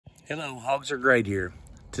Hello, Hogs Are Great here.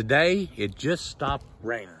 Today, it just stopped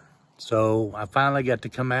raining. So I finally got to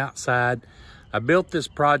come outside. I built this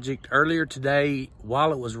project earlier today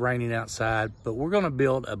while it was raining outside, but we're gonna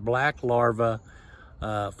build a black larva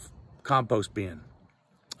compost bin.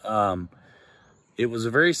 It was a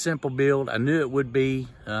very simple build. I knew it would be.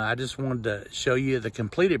 I just wanted to show you the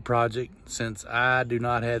completed project since I do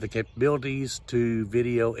not have the capabilities to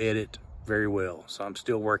video edit very well. So I'm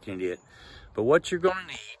still working it. But what you're gonna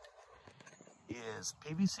need is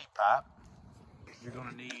PVC pipe. You're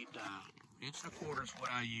gonna need 1.25 inch is what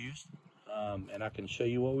I used, and I can show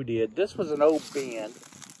you what we did. This was an old bin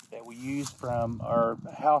that we used from our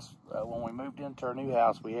house when we moved into our new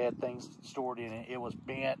house. We had things stored in it. It was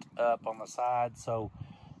bent up on the side, so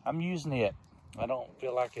I'm using it. I don't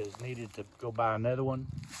feel like it's needed to go buy another one,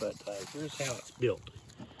 but here's how it's built.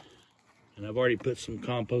 And I've already put some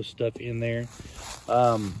compost stuff in there.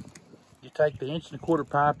 You take the 1.25 inch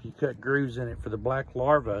pipe, you cut grooves in it for the black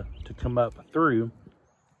larva to come up through.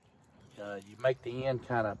 You make the end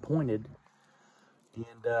kind of pointed, and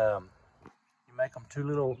you make them two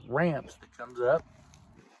little ramps that comes up.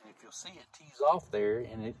 And if you'll see, it tees off there,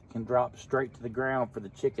 and it can drop straight to the ground for the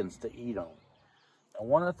chickens to eat on. Now,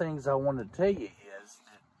 one of the things I wanted to tell you is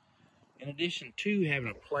that in addition to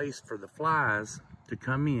having a place for the flies to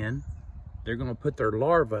come in, they're going to put their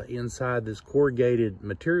larva inside this corrugated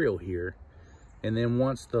material here, and then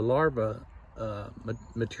once the larva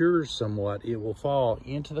matures somewhat, it will fall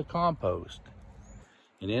into the compost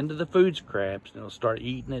and into the food scraps, and it'll start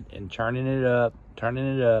eating it and turning it up,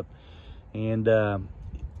 and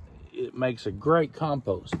it makes a great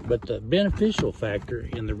compost. But the beneficial factor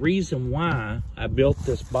and the reason why I built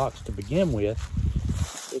this box to begin with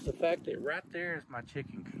is the fact that right there is my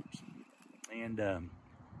chicken coops. And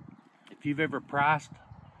if you've ever priced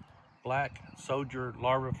black soldier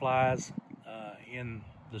larva flies in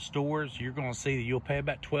the stores, you're going to see that you'll pay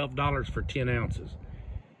about $12 for 10 ounces.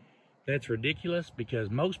 That's ridiculous because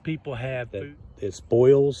most people have food that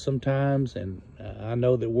spoils sometimes, and I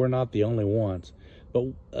know that we're not the only ones. But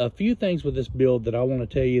a few things with this build that I want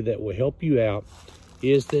to tell you that will help you out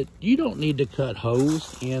is that you don't need to cut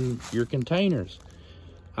holes in your containers.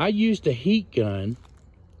 I used a heat gun,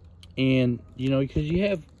 and you know, because you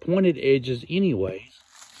have pointed edges anyways,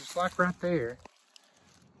 just like right there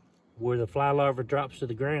where the fly larva drops to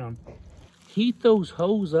the ground, heat those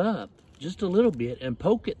holes up just a little bit and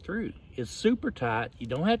poke it through. It's super tight. You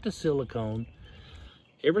don't have to silicone.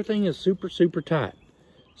 Everything is super tight.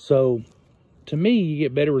 So to me, you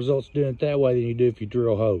get better results doing it that way than you do if you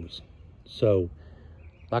drill holes. So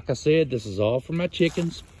like I said, this is all for my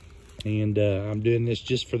chickens, and I'm doing this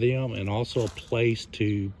just for them, and also a place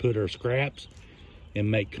to put our scraps and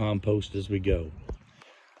make compost as we go.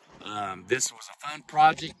 This was a fun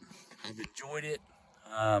project. I've enjoyed it,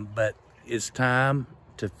 but it's time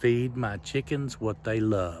to feed my chickens what they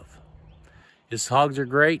love. This Hogs Are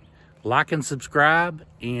Great. Like and subscribe,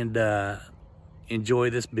 and enjoy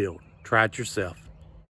this build. Try it yourself.